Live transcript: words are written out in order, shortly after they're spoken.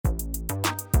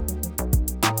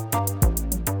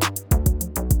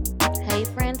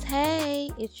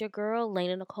it's your girl,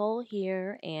 Lena Nicole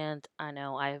here, and I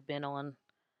know I've been on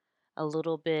a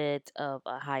little bit of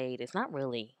a hiatus. Not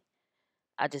really.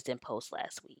 I just didn't post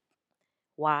last week.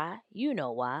 Why? You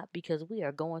know why. Because we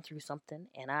are going through something,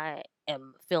 and I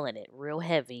am feeling it real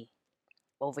heavy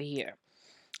over here.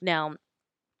 Now,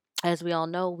 as we all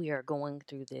know, we are going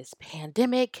through this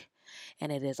pandemic,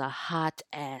 and it is a hot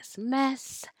ass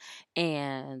mess.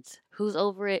 And who's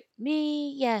over it?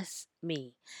 Me. Yes,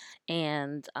 me.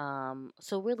 And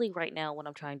so really right now what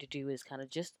I'm trying to do is kind of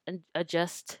just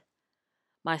adjust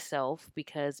myself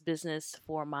because business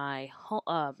for my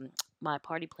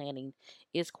party planning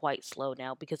is quite slow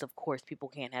now because of course people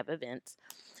can't have events,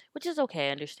 which is okay,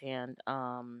 I understand.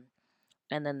 And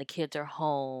then the kids are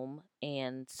home,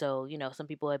 and so some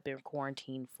people have been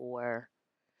quarantined for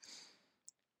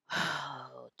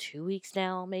 2 weeks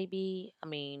now, maybe. I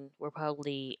mean, we're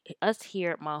probably us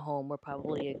here at my home, we're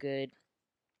probably a good,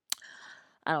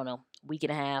 I don't know, week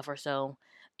and a half or so.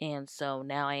 And so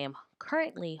now I am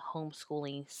currently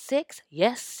homeschooling six,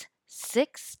 yes,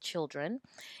 six children.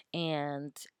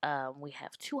 And we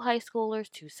have two high schoolers,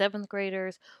 two seventh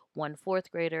graders, one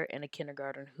fourth grader, and a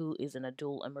kindergarten who is in a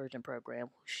dual immersion program.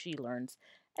 She learns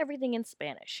everything in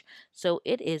Spanish. So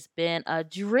it has been a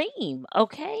dream,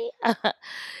 okay?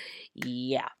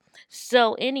 Yeah.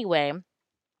 So anyway,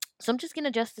 I'm just getting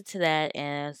adjusted to that.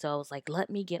 And so I was like, let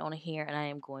me get on here and I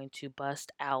am going to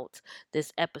bust out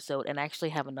this episode. And I actually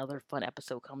have another fun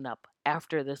episode coming up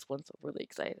after this one. So I'm really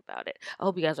excited about it. I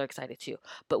hope you guys are excited too.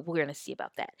 But we're going to see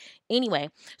about that. Anyway,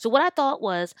 so what I thought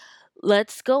was,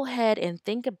 let's go ahead and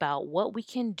think about what we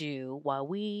can do while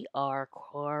we are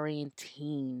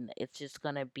quarantined. It's just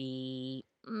going to be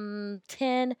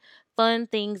 10 fun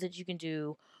things that you can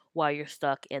do while you're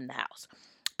stuck in the house.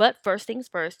 But first things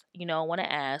first, I want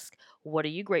to ask, what are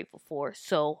you grateful for?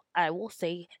 So I will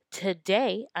say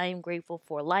today, I am grateful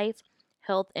for life,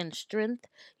 health, and strength.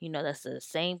 That's the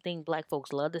same thing black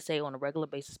folks love to say on a regular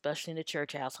basis, especially in the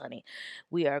church house, honey.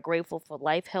 We are grateful for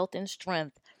life, health, and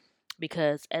strength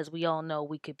because, as we all know,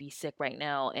 we could be sick right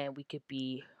now and we could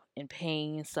be in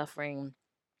pain, suffering,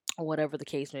 or whatever the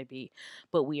case may be,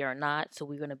 but we are not. So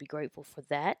we're going to be grateful for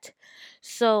that.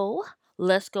 So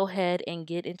let's go ahead and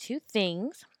get into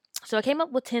things. So I came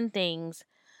up with 10 things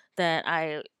that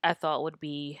I thought would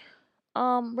be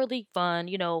really fun.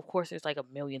 Of course there's like a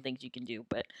million things you can do,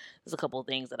 but there's a couple of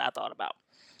things that I thought about.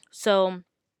 So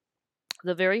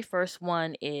the very first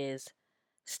one is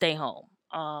stay home.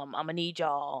 I'm gonna need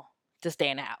y'all to stay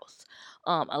in the house.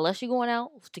 Unless you're going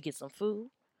out to get some food,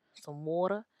 some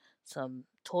water, some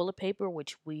toilet paper,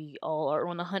 which we all are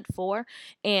on the hunt for,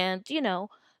 and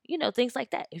things like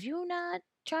that. If you're not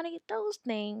trying to get those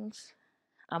things,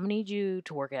 I'm gonna need you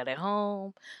to work out at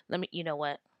home. You know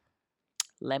what?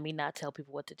 Let me not tell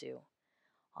people what to do.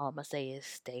 All I'm gonna say is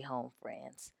stay home,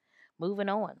 friends. Moving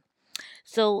on.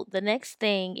 So the next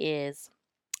thing is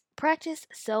practice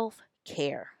self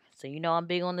care. So I'm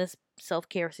big on this self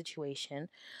care situation.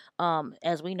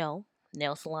 As we know,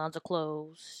 nail salons are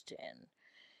closed,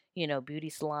 and beauty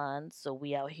salons. So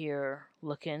we out here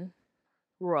looking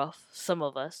rough. Some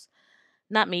of us,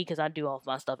 not me, because I do all of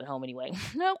my stuff at home anyway.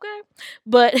 Okay,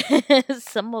 but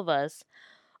some of us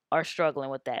are struggling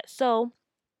with that. So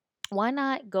why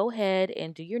not go ahead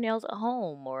and do your nails at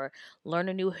home or learn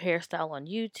a new hairstyle on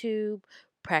YouTube,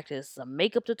 practice some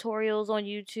makeup tutorials on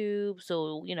YouTube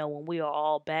so, when we are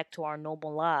all back to our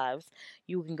normal lives,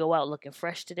 you can go out looking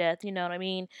fresh to death, you know what I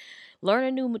mean? Learn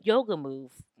a new yoga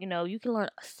move. You can learn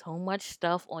so much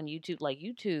stuff on YouTube. Like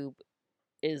YouTube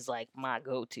is like my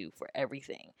go-to for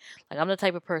everything. Like I'm the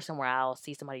type of person where I'll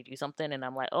see somebody do something and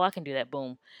I'm like, "Oh, I can do that."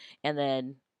 Boom. And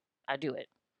then I do it.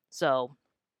 So,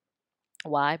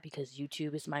 why? Because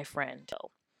YouTube is my friend.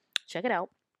 So check it out.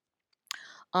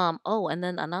 Oh, and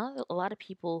then a lot of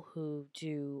people who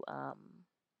do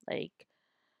like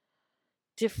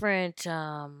different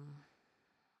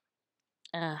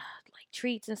like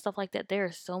treats and stuff like that. There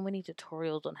are so many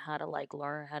tutorials on how to like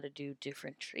learn how to do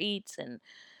different treats, and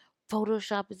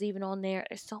Photoshop is even on there.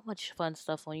 There's so much fun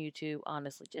stuff on YouTube,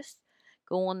 honestly. Just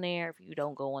go on there. If you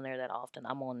don't go on there that often,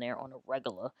 I'm on there on a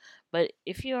regular. But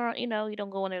if you're, you don't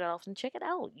go on there that often, check it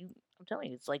out. I'm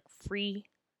telling you, it's like free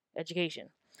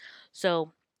education.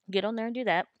 So get on there and do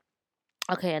that.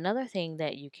 Okay, another thing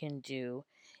that you can do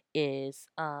is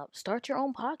start your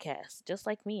own podcast, just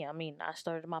like me. I mean, I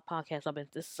started my podcast.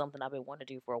 This is something I've been wanting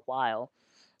to do for a while,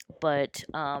 but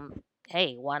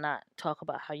hey, why not talk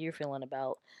about how you're feeling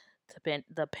about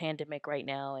the pandemic right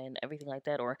now and everything like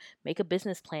that, or make a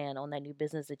business plan on that new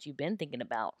business that you've been thinking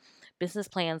about. Business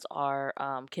plans are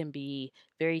can be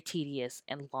very tedious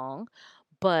and long,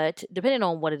 But depending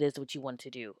on what it is what you want to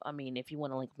do, I mean, if you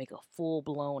want to like make a full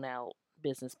blown out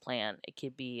business plan, it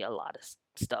could be a lot of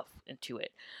stuff into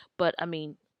it. But I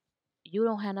mean, you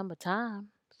don't have number time,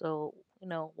 so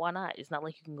why not? It's not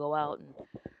like you can go out and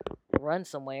run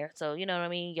somewhere. So you know what I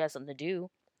mean. You got something to do.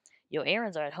 Your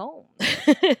errands are at home.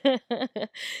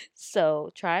 So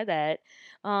try that.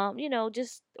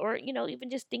 Just or even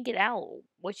just think it out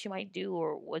what you might do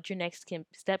or what your next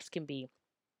steps can be.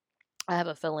 I have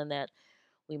a feeling that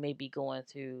we may be going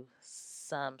through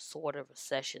some sort of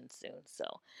recession soon. So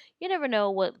you never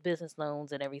know what business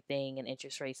loans and everything and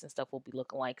interest rates and stuff will be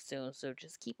looking like soon. So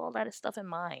just keep all that stuff in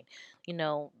mind.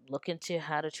 Look into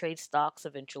how to trade stocks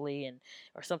eventually and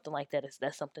or something like that. If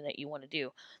that's something that you want to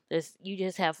do. You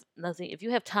just have nothing. If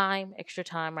you have time, extra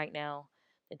time right now,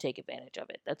 then take advantage of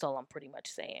it. That's all I'm pretty much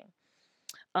saying.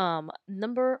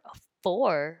 Number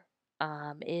four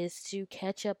is to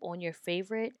catch up on your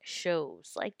favorite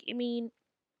shows. Like, I mean,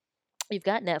 you've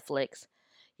got Netflix,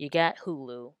 you got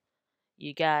Hulu,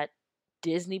 you got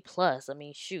Disney Plus. I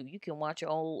mean, shoot, you can watch your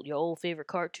old favorite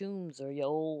cartoons or your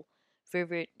old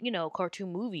favorite,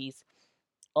 cartoon movies.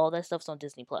 All that stuff's on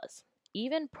Disney Plus.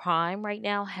 Even Prime right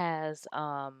now has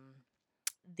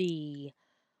the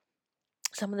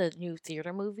some of the new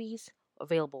theater movies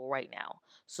available right now.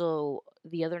 So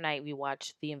the other night we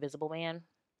watched The Invisible Man.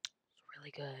 It's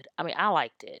really good. I mean, I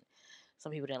liked it.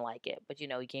 Some people didn't like it, but you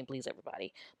can't please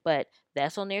everybody. But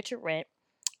that's on there to rent.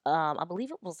 I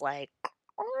believe it was like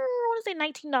I want to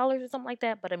say $19 or something like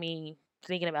that. But I mean,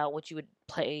 thinking about what you would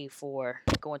pay for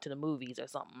going to the movies or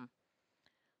something,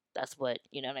 that's what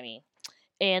you know what I mean.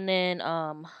 And then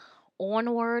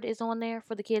Onward is on there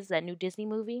for the kids. That new Disney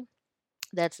movie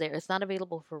that's there. It's not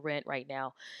available for rent right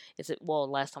now. Well,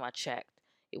 last time I checked,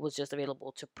 it was just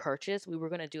available to purchase. We were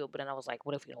gonna do it, but then I was like,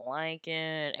 what if we don't like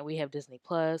it? And we have Disney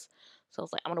Plus, so I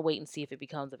was like, I'm gonna wait and see if it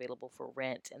becomes available for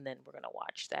rent, and then we're gonna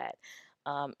watch that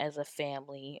as a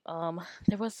family.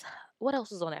 There was what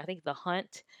else was on there? I think The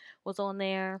Hunt was on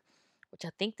there, which I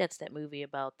think that's that movie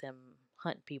about them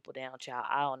hunting people down. Child,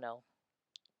 I don't know.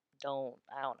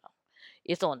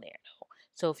 It's on there though.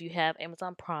 So if you have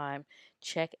Amazon Prime,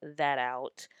 check that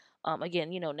out.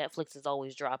 Again, Netflix is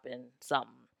always dropping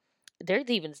something. There's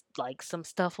even like some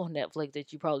stuff on Netflix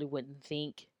that you probably wouldn't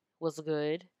think was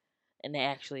good, and it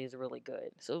actually is really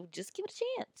good. So just give it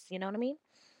a chance. You know what I mean?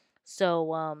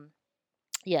 So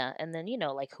yeah, and then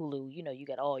like Hulu, you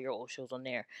got all your old shows on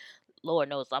there. Lord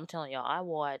knows, I'm telling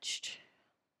y'all,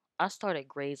 I started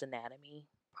Grey's Anatomy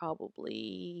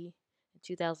probably in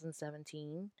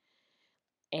 2017,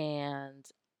 and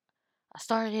I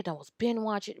started it. I was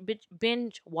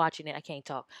binge watching it. I can't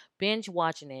talk. Binge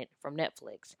watching it from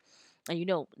Netflix, and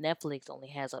Netflix only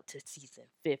has up to season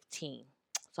 15.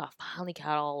 So I finally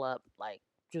got all up like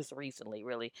just recently,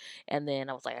 really. And then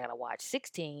I was like, I gotta watch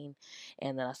 16,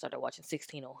 and then I started watching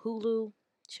 16 on Hulu.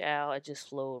 Child, it just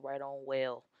flowed right on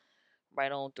well,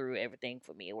 right on through everything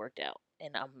for me. It worked out,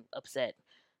 and I'm upset.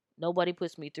 Nobody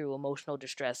puts me through emotional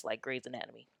distress like Grey's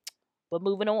Anatomy. But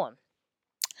moving on.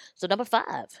 So number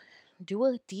five, do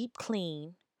a deep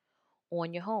clean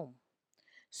on your home.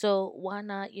 So why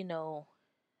not,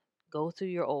 go through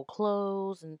your old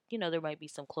clothes and there might be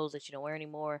some clothes that you don't wear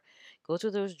anymore. Go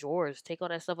through those drawers, take all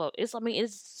that stuff out. It's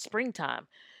springtime.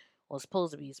 Well, it's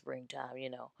supposed to be springtime.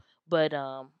 But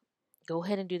go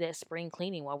ahead and do that spring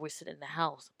cleaning while we're sitting in the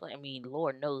house. But I mean,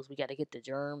 Lord knows we got to get the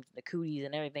germs, the cooties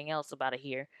and everything else about it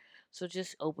here. So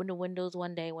just open the windows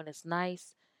one day when it's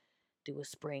nice, do a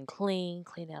spring clean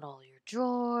out all your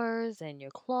drawers and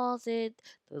your closet,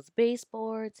 those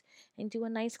baseboards, and do a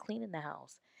nice clean in the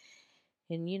house.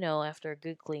 And after a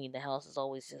good clean, the house is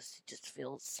always just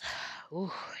feels,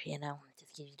 ooh,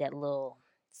 just gives you that little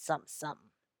something something.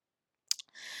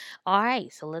 All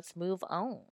right, so let's move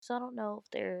on. So I don't know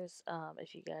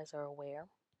if you guys are aware,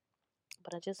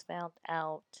 but I just found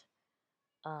out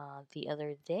the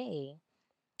other day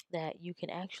that you can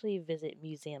actually visit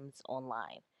museums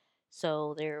online.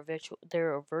 So there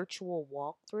are virtual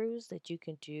walkthroughs that you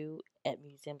can do at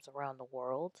museums around the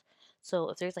world. So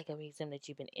if there's like a museum that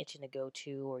you've been itching to go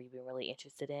to or you've been really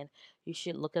interested in, you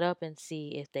should look it up and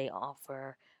see if they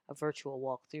offer a virtual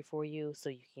walkthrough for you so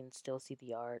you can still see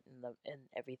the art and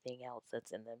everything else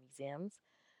that's in the museums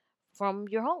from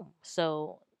your home.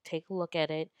 So take a look at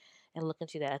it and look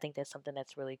into that. I think that's something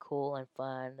that's really cool and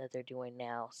fun that they're doing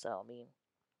now. So I mean,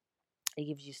 it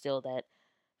gives you still that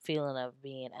feeling of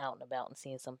being out and about and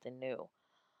seeing something new.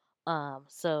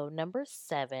 So number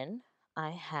seven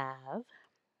I have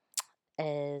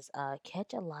is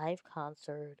catch a live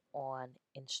concert on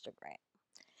Instagram.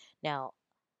 Now,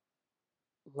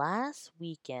 last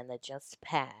weekend that just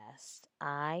passed,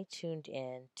 I tuned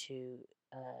in to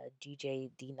DJ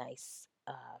D Nice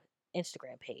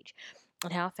Instagram page.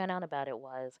 And how I found out about it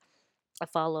was I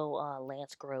follow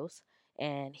Lance Gross,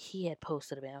 and he had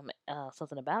posted about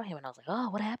something about him, and I was like, "Oh,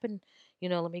 what happened?"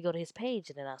 Let me go to his page,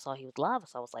 and then I saw he was live,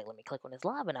 so I was like, "Let me click on his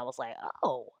live," and I was like,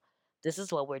 "Oh, this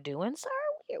is what we're doing, sir.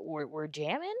 We're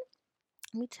jamming."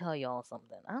 Let me tell y'all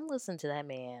something. I listened to that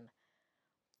man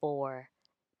for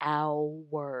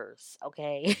hours,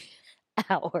 okay?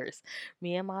 Hours.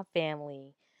 Me and my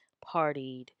family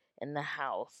partied in the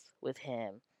house with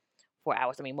him for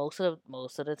hours. I mean, most of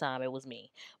the time it was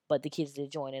me, but the kids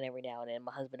did join in every now and then.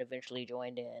 My husband eventually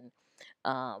joined in,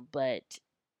 but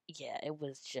yeah, it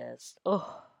was just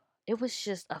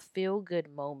a feel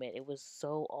good moment. It was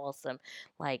so awesome.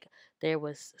 Like there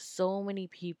was so many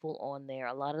people on there.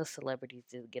 A lot of celebrities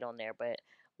did get on there, but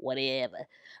whatever.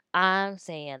 I'm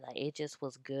saying like it just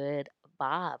was good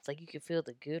vibes. Like you could feel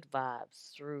the good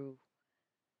vibes through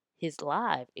his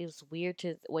live. It was weird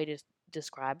to way to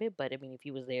describe it, but I mean, if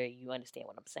you was there, you understand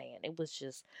what I'm saying. It was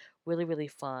just really, really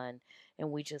fun,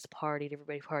 and we just partied.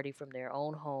 Everybody partied from their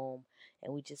own home,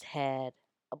 and we just had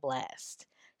a blast.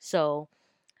 So,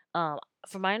 um,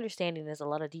 from my understanding, there's a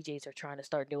lot of DJs are trying to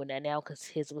start doing that now because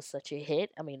his was such a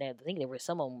hit. I mean, I think there were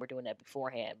some of them were doing that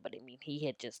beforehand, but I mean, he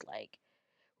had just like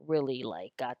really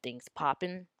like got things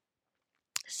popping.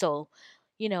 So,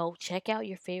 check out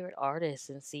your favorite artists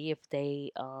and see if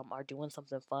they are doing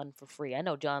something fun for free. I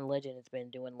know John Legend has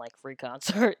been doing like free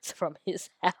concerts from his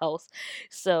house.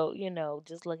 So,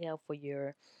 just look out for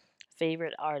your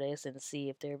favorite artists and see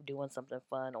if they're doing something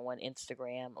fun on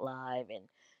Instagram Live and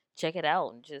check it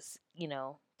out and just,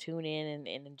 tune in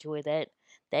and enjoy that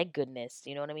goodness.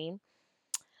 You know what I mean?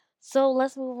 So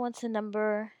let's move on to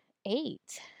number 8.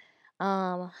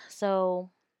 So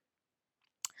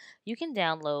you can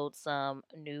download some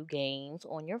new games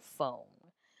on your phone.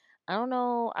 I don't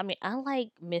know. I mean, I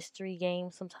like mystery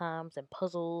games sometimes and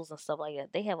puzzles and stuff like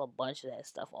that. They have a bunch of that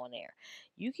stuff on there.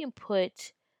 You can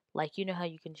put like how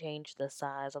you can change the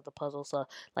size of the puzzle. So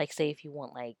like say if you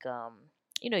want like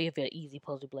you have an easy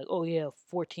puzzle, be like, oh yeah,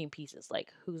 14 pieces.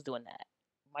 Like who's doing that?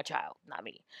 My child, not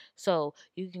me. So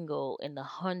you can go in the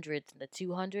hundreds and the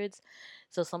 200s.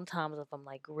 So sometimes if I'm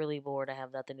like really bored, I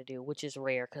have nothing to do, which is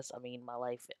rare because I mean my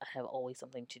life I have always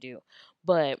something to do.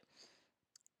 But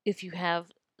if you have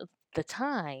the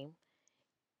time,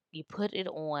 you put it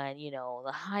on,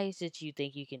 the highest that you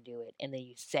think you can do it, and then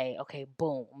you say, okay,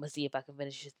 boom, I'm gonna see if I can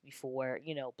finish this before,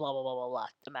 blah blah blah blah blah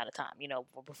amount of time,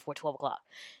 before 12 o'clock,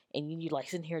 and you like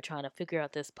sitting here trying to figure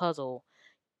out this puzzle.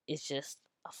 It's just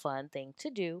a fun thing to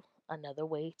do. Another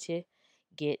way to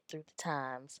get through the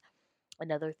times.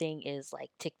 Another thing is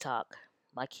like TikTok.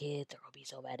 My kids are gonna be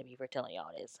so mad at me for telling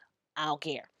y'all this. I don't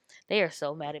care. They are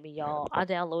so mad at me, y'all. I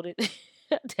downloaded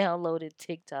downloaded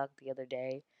TikTok the other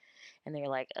day and they were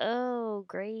like, "Oh,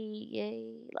 great,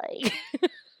 yay!" Like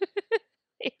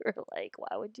they were like,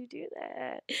 "Why would you do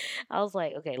that?" I was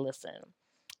like, "Okay, listen,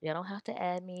 you don't have to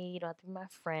add me. You don't have to be my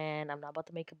friend. I'm not about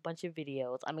to make a bunch of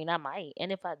videos. I mean, I might,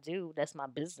 and if I do, that's my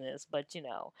business. But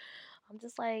I'm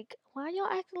just like, why y'all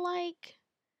acting like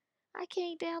I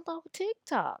can't download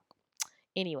TikTok?"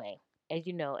 Anyway, as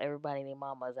you know, everybody and their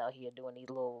mamas out here doing these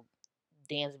little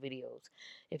dance videos.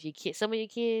 If your kid, some of your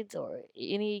kids or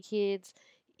any of your kids,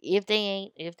 if they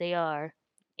ain't, if they are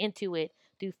into it,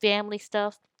 do family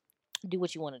stuff, do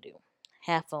what you want to do.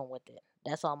 Have fun with it.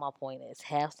 That's all my point is.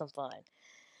 Have some fun.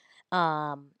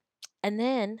 Um, and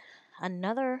then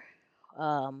another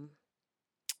um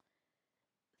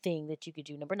thing that you could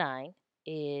do, number 9,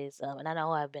 is and I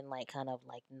know I've been like kind of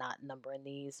like not numbering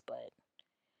these, but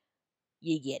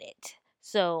you get it.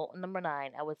 So, number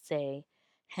 9, I would say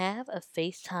have a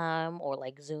FaceTime or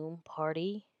like Zoom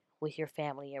party with your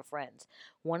family and friends.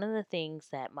 One of the things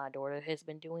that my daughter has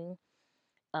been doing,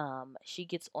 she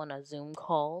gets on a Zoom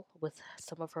call with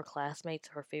some of her classmates,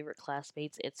 her favorite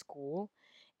classmates at school,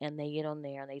 and they get on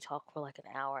there and they talk for like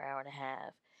an hour, hour and a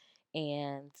half.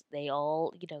 And they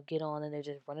all, get on and they're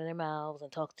just running their mouths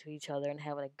and talking to each other and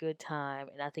having a good time.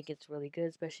 And I think it's really good,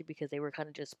 especially because they were kind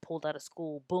of just pulled out of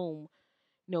school, boom,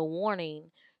 no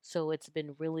warning. So it's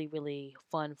been really, really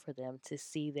fun for them to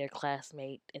see their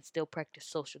classmate and still practice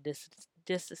social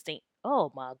distancing.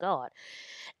 Oh my God,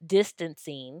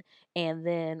 distancing, and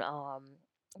then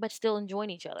but still enjoying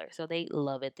each other. So they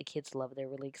love it. The kids love it. They're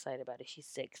really excited about it. She's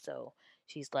 6, so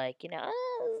she's like, this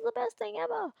is the best thing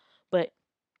ever. But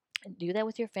do that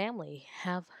with your family.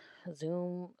 Have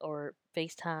Zoom or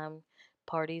FaceTime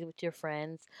parties with your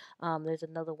friends. There's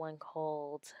another one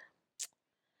called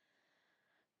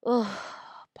oh,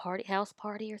 party house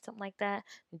party or something like that.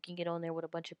 You can get on there with a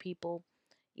bunch of people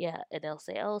Yeah, and they'll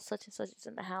say, "Oh, such and such is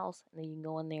in the house," and then you can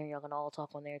go in there and y'all can all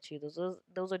talk on there too.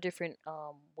 Those are different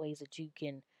ways that you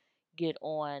can get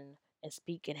on and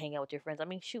speak and hang out with your friends. I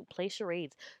mean, shoot, play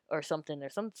charades or something.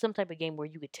 There's some type of game where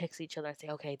you could text each other and say,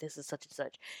 "Okay, this is such and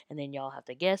such," and then y'all have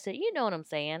to guess it. You know what I'm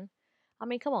saying? I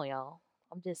mean, come on, y'all.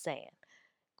 I'm just saying.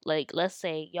 Like, let's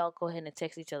say y'all go ahead and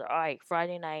text each other. All right,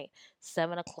 Friday night,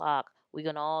 7 o'clock. We're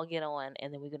gonna all get on,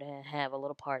 and then we're gonna have a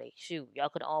little party. Shoot, y'all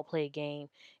could all play a game.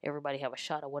 Everybody have a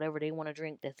shot of whatever they want to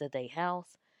drink that's at their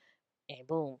house, and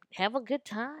boom, have a good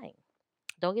time.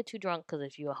 Don't get too drunk, because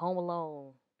if you're home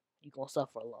alone, you're gonna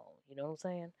suffer alone. You know what I'm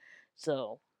saying?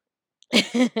 So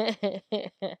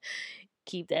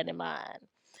keep that in mind.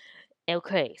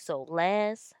 Okay, so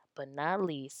last but not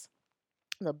least,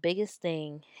 the biggest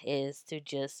thing is to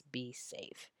just be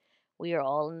safe. We are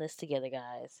all in this together,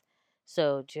 guys.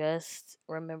 So just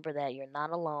remember that you're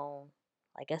not alone.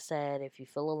 Like I said, if you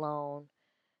feel alone,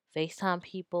 FaceTime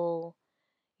people,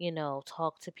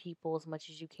 talk to people as much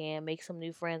as you can. Make some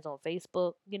new friends on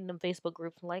Facebook. Get in them Facebook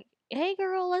groups and like, hey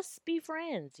girl, let's be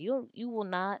friends. You will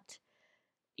not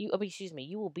you I mean, excuse me,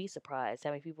 you will be surprised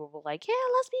how many people will like, yeah,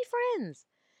 let's be friends.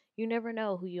 You never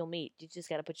know who you'll meet. You just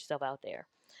gotta put yourself out there.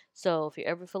 So if you're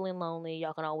ever feeling lonely,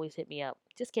 y'all can always hit me up.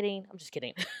 Just kidding. I'm just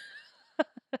kidding.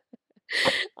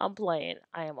 I'm playing.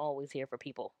 I am always here for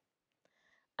people.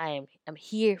 I'm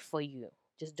here for you.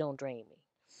 Just don't drain me.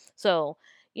 So,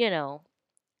 you know,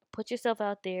 put yourself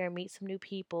out there, meet some new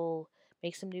people,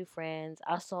 make some new friends.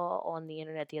 I saw on the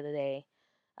internet the other day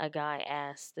a guy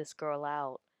asked this girl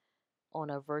out on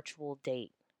a virtual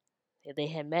date. They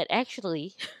had met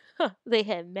actually. They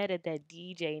had met at that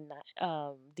D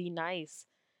Nice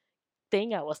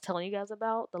thing I was telling you guys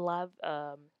about, the live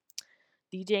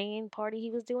DJing party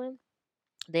he was doing.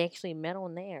 They actually met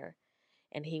on there,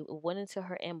 and he went into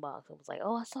her inbox and was like,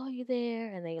 "Oh, I saw you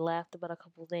there," and they laughed about a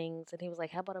couple things, and he was like,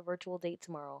 "How about a virtual date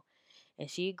tomorrow?" And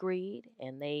she agreed,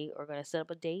 and they are gonna set up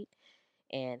a date,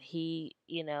 and he,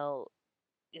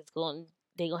 is going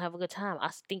they gonna have a good time.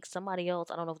 I think somebody else,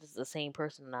 I don't know if this is the same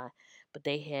person or not, but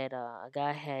they had a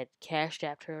guy had cash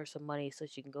strapped her some money so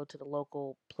she can go to the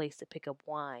local place to pick up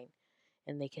wine,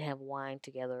 and they can have wine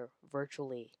together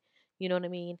virtually. You know what I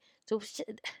mean? So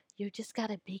you just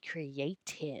gotta be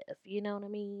creative. You know what I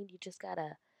mean? You just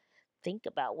gotta think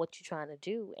about what you're trying to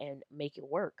do and make it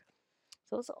work.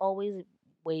 So it's always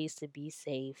ways to be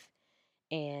safe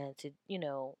and to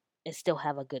and still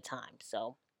have a good time.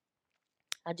 So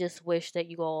I just wish that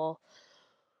you all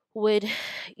would,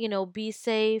 be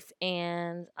safe.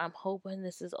 And I'm hoping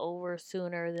this is over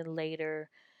sooner than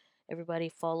later. Everybody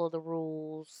follow the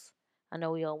rules. I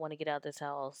know we all want to get out this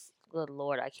house. Good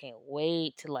Lord, I can't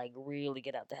wait to like really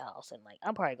get out the house. And like,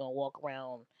 I'm probably gonna walk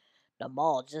around the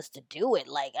mall just to do it.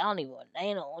 Like, I don't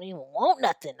even want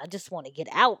nothing. I just want to get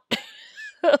out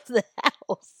of the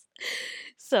house.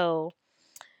 So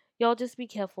y'all just be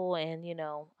careful, and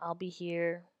I'll be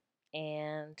here,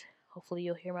 and hopefully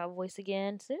you'll hear my voice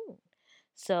again soon.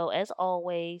 So as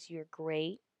always, you're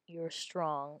great, you're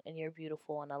strong, and you're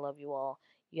beautiful, and I love you all.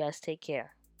 You guys take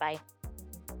care. Bye.